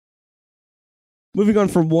Moving on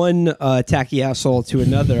from one tacky asshole to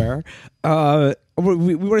another,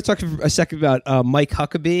 we want to talk for a second about Mike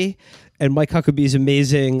Huckabee and Mike Huckabee's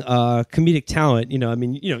amazing comedic talent.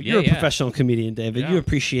 You're a professional comedian, David. Yeah. You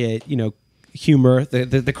appreciate, humor,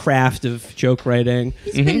 the craft of joke writing.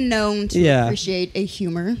 He's been known to appreciate a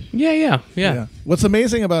humor. Yeah. What's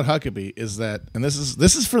amazing about Huckabee is that, and this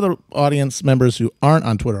is for the audience members who aren't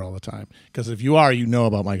on Twitter all the time, because if you are, you know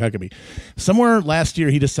about Mike Huckabee. Somewhere last year,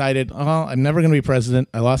 he decided, I'm never going to be president.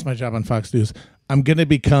 I lost my job on Fox News. I'm going to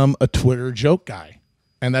become a Twitter joke guy.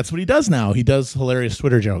 And that's what he does now. He does hilarious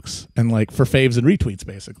Twitter jokes and for faves and retweets,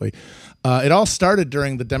 basically. It all started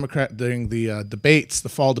during the debates, the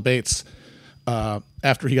fall debates,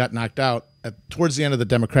 after he got knocked out towards the end of the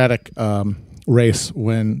Democratic race,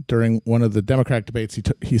 when during one of the Democratic debates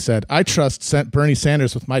he said, "I trust Bernie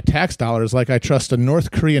Sanders with my tax dollars like I trust a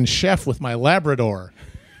North Korean chef with my Labrador."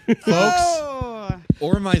 Folks.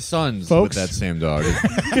 Or my sons with that same dog.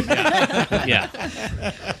 Yeah.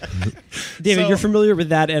 David, you're familiar with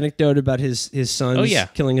that anecdote about his sons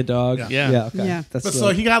killing a dog? Yeah. Okay. Yeah. So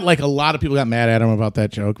he got a lot of people got mad at him about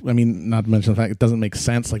that joke. I mean, not to mention the fact it doesn't make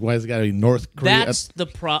sense. Why has it got to be North Korea? That's the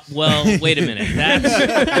Well, wait a minute.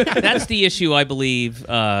 That's the issue, I believe.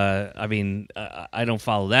 I don't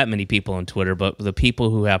follow that many people on Twitter, but the people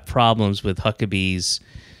who have problems with Huckabee's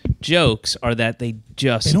jokes are that they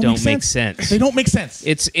don't make sense. They don't make sense.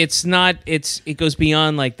 It goes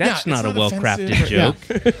beyond that's not a well-crafted joke.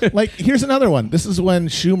 Yeah. Here's another one. This is when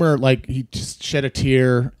Schumer he just shed a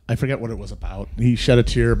tear. I forget what it was about. He shed a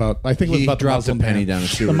tear about. I think it was about the Muslim a penny down the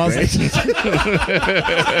sewer. The Muslim.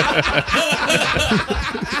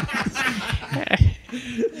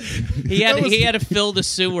 He had to fill the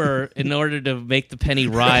sewer in order to make the penny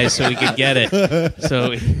rise so he could get it.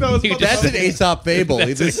 So that's an Aesop fable.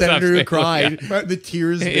 The senator who cried, the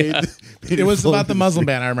tears made it was about the Muslim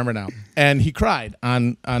ban. I remember now, and he cried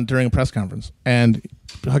on during a press conference. And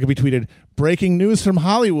Huckabee tweeted, "Breaking news from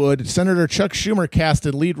Hollywood: Senator Chuck Schumer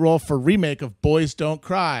casted lead role for remake of Boys Don't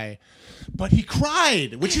Cry." But he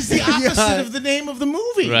cried, which is the opposite of the name of the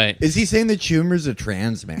movie. Right. Is he saying that Schumer's a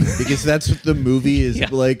trans man? Because that's what the movie is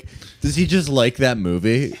like. Does he just like that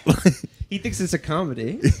movie? He thinks it's a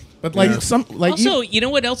comedy. But also, you know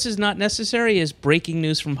what else is not necessary is breaking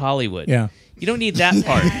news from Hollywood. Yeah. You don't need that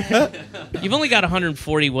part. You've only got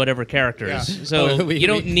 140 whatever characters, so you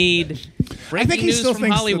don't need breaking news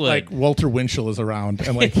from Hollywood. That, Walter Winchell is around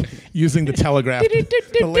and using the Telegraph,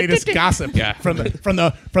 the latest gossip from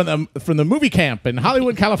the movie camp in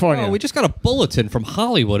Hollywood, California. Oh, we just got a bulletin from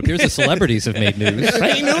Hollywood. It appears the celebrities have made news.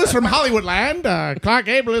 Breaking news from Hollywood land. Clark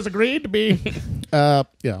Gable has agreed to be. But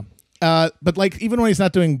even when he's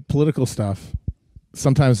not doing political stuff,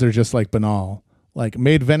 sometimes they're just banal.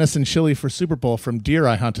 Made venison chili for Super Bowl from deer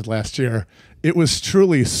I hunted last year. It was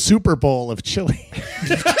truly Super Bowl of chili. Well,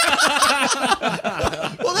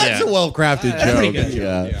 that's a well-crafted joke.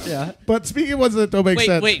 Yeah. But speaking of ones that don't make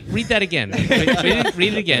sense. Wait, read that again.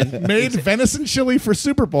 Read it again. Made venison chili for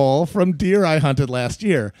Super Bowl from deer I hunted last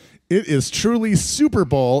year. It is truly Super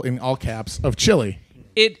Bowl, in all caps, of chili.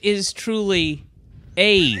 It is truly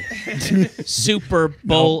a Super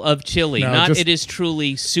Bowl of chili, it is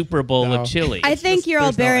truly Super Bowl of chili. I think you're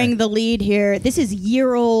all bearing the lead here. This is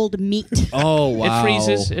year-old meat. Oh, wow.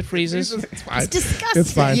 It freezes. It's disgusting.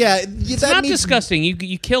 It's fine. Yeah, it's not disgusting.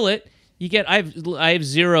 You kill it. You get. I have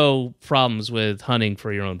zero problems with hunting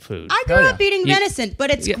for your own food. I grew up eating venison,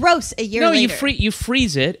 but it's gross a year later. No, you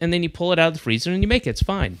freeze it and then you pull it out of the freezer and you make it. It's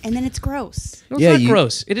fine. And then it's gross. No, it's not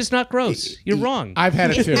gross. It is not gross. You're wrong. I've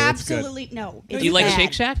had it too. Absolutely no. Do you like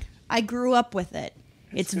Shake Shack? I grew up with it.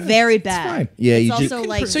 It's very bad. It's fine. Yeah, it's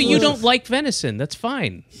also so you don't like venison. That's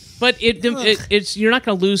fine. But it's you're not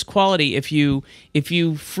going to lose quality if you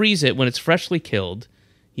freeze it when it's freshly killed.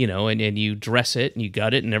 And you dress it and you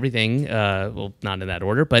gut it and everything. Well, not in that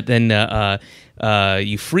order, but then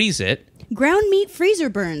you freeze it. Ground meat freezer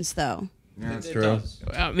burns, though. Yeah, that's true.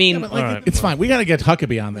 I mean, it's fine. We got to get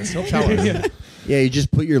Huckabee on this. He'll tell us. Yeah, you just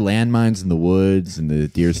put your landmines in the woods and the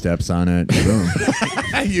deer steps on it. Boom.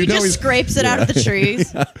 He just scrapes it out of the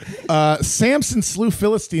trees. Samson slew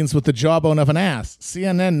Philistines with the jawbone of an ass.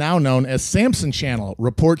 CNN, now known as Samson Channel,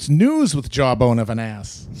 reports news with jawbone of an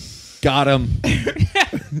ass. Got him.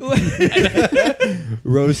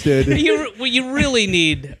 Roasted. You really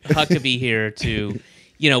need Huckabee here to,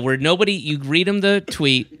 where you read him the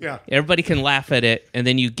tweet, everybody can laugh at it, and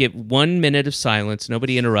then you get 1 minute of silence,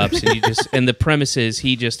 nobody interrupts, and and the premise is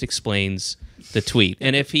he just explains the tweet.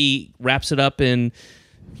 And if he wraps it up in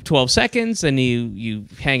 12 seconds, then you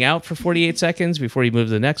hang out for 48 seconds before you move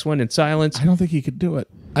to the next one in silence. I don't think he could do it.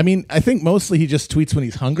 I mean, I think mostly he just tweets when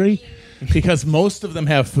he's hungry. because most of them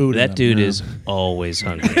have food. That in them. dude is always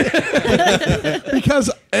hungry.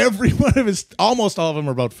 Because every one of almost all of them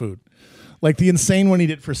are about food. Like the insane one he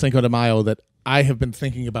did for Cinco de Mayo that I have been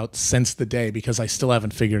thinking about since the day because I still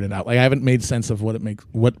haven't figured it out. Like I haven't made sense of what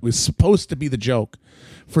was supposed to be the joke.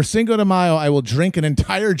 For Cinco de Mayo, I will drink an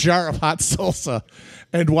entire jar of hot salsa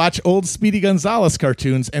and watch old Speedy Gonzales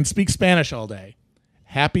cartoons and speak Spanish all day.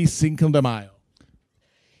 Happy Cinco de Mayo.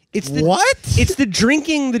 It's the, What? It's the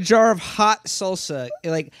drinking the jar of hot salsa.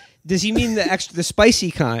 Like, does he mean the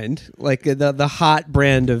spicy kind, like the hot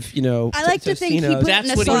brand of I like to think he put That's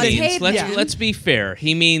in a what he means. saute pan. Let's be fair.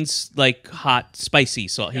 He means like hot, spicy.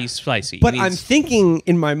 So he's spicy. But He I'm means- thinking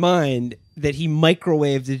in my mind that he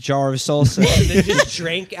microwaved a jar of salsa and then just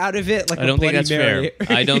drank out of it like I don't think Bloody that's Mary.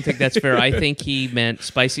 fair. I don't think that's fair. I think he meant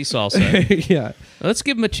spicy salsa. Yeah. Let's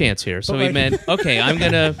give him a chance here. So he meant, okay, I'm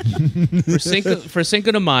gonna for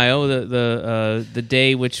Cinco de Mayo, the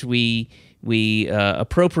day which we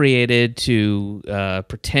appropriated to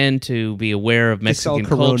pretend to be aware of Mexican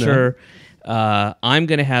sell Corona. culture. I'm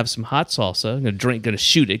gonna have some hot salsa. I'm gonna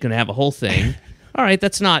shoot it. Gonna have a whole thing. All right,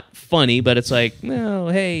 that's not funny, but it's like, oh,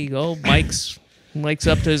 hey, Mike's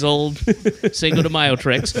up to his old Cinco de Mayo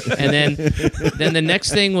tricks. And then the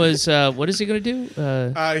next thing was, what is he going to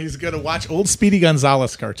do? He's going to watch old Speedy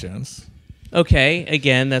Gonzales cartoons. Okay,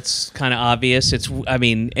 again, that's kind of obvious.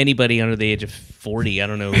 Anybody under the age of 40, I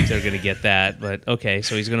don't know if they're going to get that, but okay,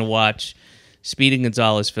 so he's going to watch Speedy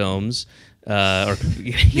Gonzales films. On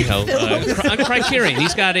Criterion.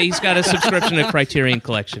 He's got a subscription to Criterion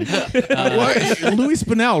Collection. Luis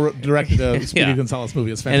Buñuel directed a Speedy Gonzales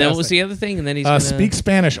movie. It's fantastic. And then what was the other thing? And then he's gonna speak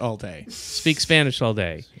Spanish all day. speak Spanish all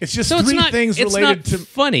day. It's just So three things it's related not to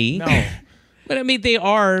funny. No, But I mean, they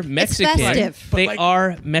are Mexican. festive. But They like-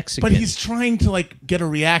 are Mexican. but he's trying to get a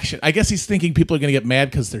reaction. I guess he's thinking people are going to get mad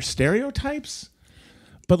because they're stereotypes.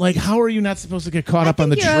 But how are you not supposed to get caught up on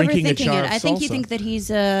the you're drinking a overthinking jar it. of I think salsa? you think that he's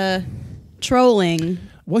trolling.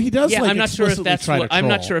 Well, he does. I'm not sure if explicitly that's. try to I'm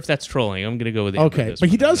not troll. sure if that's trolling. I'm going to go with it. Okay, but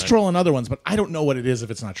he does troll in other ones, but I don't know what it is if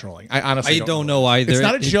it's not trolling. I honestly I don't know either. It's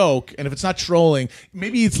not a joke, and if it's not trolling,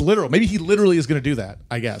 maybe it's literal. Maybe he literally is going to do that,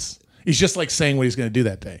 I guess. He's just saying what he's going to do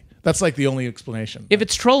that day. That's the only explanation. If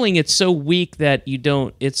it's trolling, it's so weak that you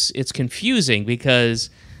don't. It's confusing because,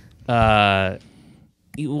 what's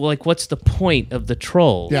the point of the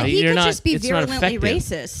troll? Yeah. He You're could not. just be it's not virulently effective.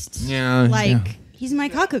 racist. Yeah. He's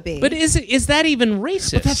Mike Huckabee. But is that even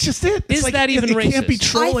racist? But that's just it. It's Is that even racist? It can't be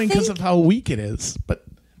trolling because think- of how weak it is. But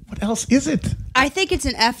what else is it? I think it's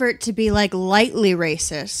an effort to be lightly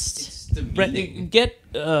racist. Brett, get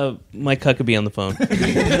Mike Huckabee on the phone.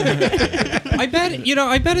 I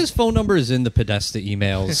bet his phone number is in the Podesta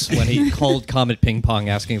emails when he called Comet Ping Pong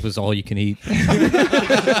asking if it was all you can eat.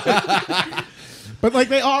 But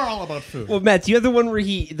they are all about food. Well, Matt, do you have the one where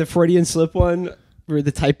the Freudian slip one, where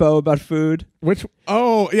the typo about food? Which?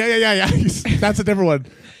 Oh, yeah. That's a different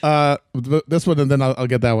one. This one, and then I'll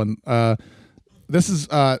get that one. This is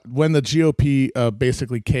when the GOP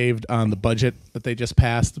basically caved on the budget that they just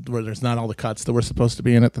passed, where there's not all the cuts that were supposed to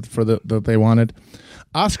be in it that they wanted.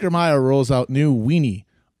 Oscar Mayer rolls out new weenie,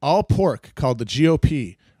 all pork, called the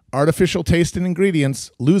GOP. Artificial taste and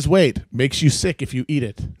ingredients, lose weight, makes you sick if you eat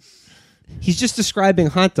it. He's just describing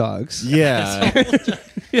hot dogs. Yeah. wait.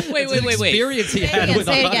 Experience he had again, with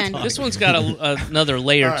say a it again. hot dog. This one's got another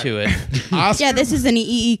layer to it. Oscar, Yeah, this is an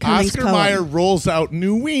E.E. Cummings Oscar poem. Mayer rolls out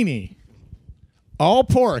new weenie, all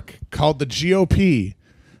pork, called the GOP.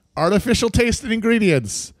 Artificial taste and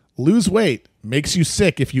ingredients, lose weight, makes you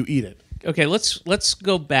sick if you eat it. Okay, let's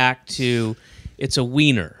go back to it's a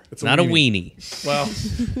wiener. It's a not weenie. a weenie. Well,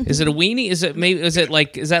 Is it a weenie? Is that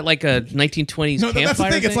like a 1920s no, campfire that's the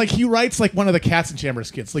thing. thing? It's like he writes like one of the Cats and Chambers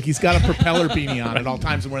skits. Like he's got a propeller beanie on at all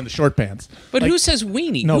times and wearing the short pants. But Like, who says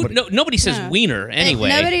weenie? Nobody. Nobody says No. wiener anyway.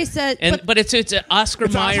 Nobody said. But it's an Oscar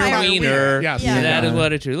It's Mayer Oscar Mayer wiener. wiener. Yes. Yeah. That is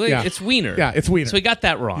what it is. Yeah. It's wiener. Yeah, it's wiener. So he got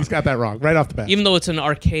that wrong. He's got that wrong right off the bat. Even though it's an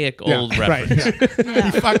archaic old right. reference.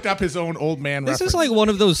 Yeah. He fucked up his own old man This reference. is like one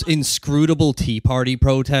of those inscrutable Tea Party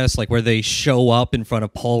protests, like where they show up in front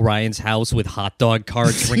of Paul Ryan's house with hot dog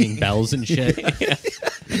carts ringing bells and shit.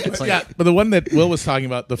 But the one that Will was talking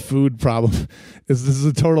about, the food problem, is this is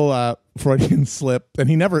a total Freudian slip, and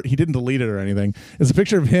he didn't delete it or anything. It's a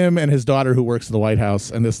picture of him and his daughter who works at the White House,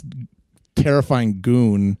 and this terrifying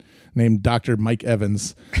goon named Dr. Mike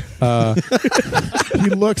Evans. He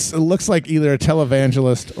looks like either a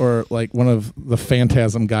televangelist or like one of the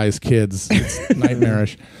Phantasm guy's kids. It's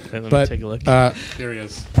nightmarish. Let me But take a look. there he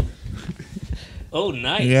is. Oh,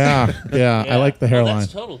 nice. Yeah, I like the hairline.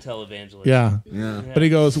 That's total televangelist. Yeah. Yeah. But he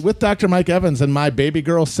goes, with Dr. Mike Evans and my baby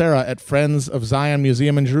girl Sarah at Friends of Zion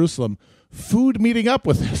Museum in Jerusalem, food meeting up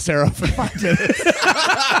with Sarah for 5 minutes.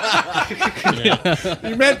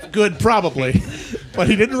 He meant good, probably, but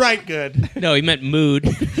he didn't write good. No, he meant mood,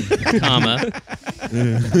 comma,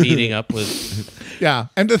 meeting up with. Yeah,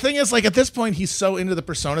 and the thing is, like, at this point, he's so into the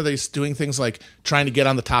persona that he's doing things like trying to get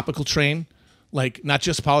on the topical train, like not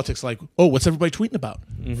just politics. Like, oh, what's everybody tweeting about?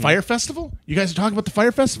 Fire Festival? You guys are talking about the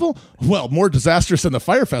Fire Festival? Well, more disastrous than the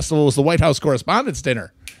Fire Festival was the White House Correspondents'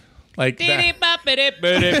 Dinner. Like that.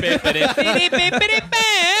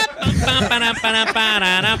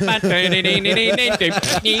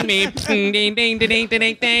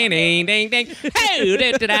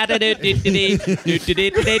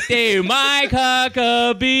 Mike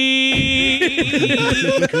Huckabee.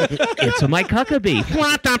 It's a Mike Huckabee.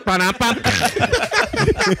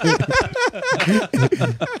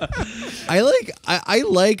 I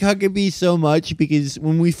like Huckabee so much because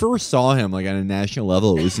when we first saw him like on a national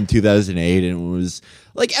level, it was in 2008, and it was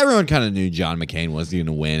like everyone kind of knew John McCain wasn't going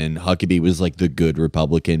to win, and Huckabee was like the good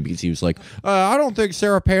Republican because he was like, I don't think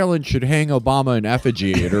Sarah Palin should hang Obama in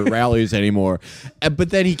effigy at her rallies anymore. But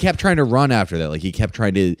then he kept trying to run after that. Like he kept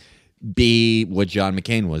trying to be what John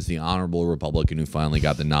McCain was, the honorable Republican who finally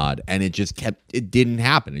got the nod. And it didn't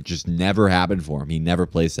happen. It just never happened for him. He never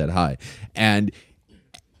placed that high. And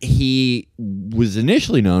he was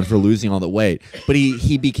initially known for losing all the weight, but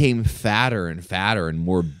he became fatter and fatter and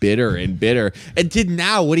more bitter and bitter, and did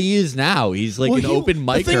now what he is now. He's like an open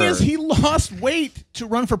micer. The thing is, he lost weight to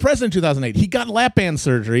run for president in 2008. He got lap band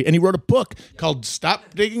surgery, and he wrote a book called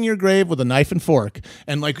 "Stop Digging Your Grave with a Knife and Fork."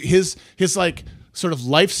 And like his like sort of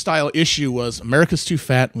lifestyle issue was America's too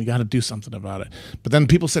fat, and we got to do something about it. But then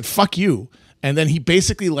people said, "Fuck you," and then he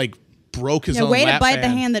basically like broke his own way lap to bite band. the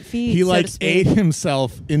hand that feeds. He so like to speak. ate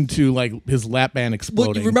himself into like his lap band Well,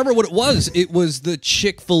 exploding. you remember what it was? It was the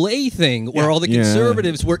Chick-fil-A thing where all the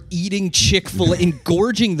conservatives were eating Chick-fil-A,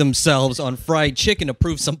 engorging themselves on fried chicken to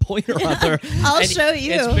prove some point or other. I'll show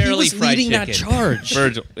you. It's barely was fried leading chicken. that charge.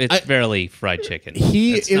 Virgil, it's barely fried chicken.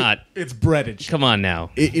 It's It- not. It's breaded. Come on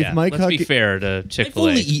now. If Mike let's be Huckabee- fair to I've Chick-fil-A.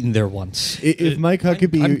 only eaten there once. If Mike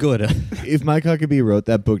Huckabee, I'm good. If Mike Huckabee wrote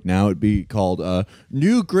that book now, it'd be called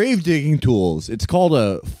 "New Grave Digging Tools." It's called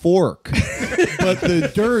a fork, but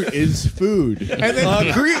the dirt is food. And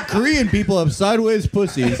then Korean people have sideways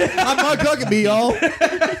pussies. I'm Mike Huckabee, y'all.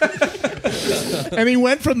 And he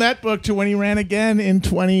went from that book to when he ran again in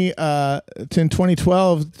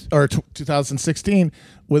 2012 or 2016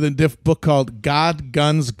 with a book called "God,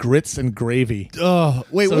 Guns, Grits, and Gravy." Oh,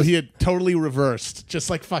 wait, So was he had totally reversed, just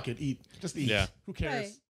like fuck it, just eat. Yeah. Who cares? Right.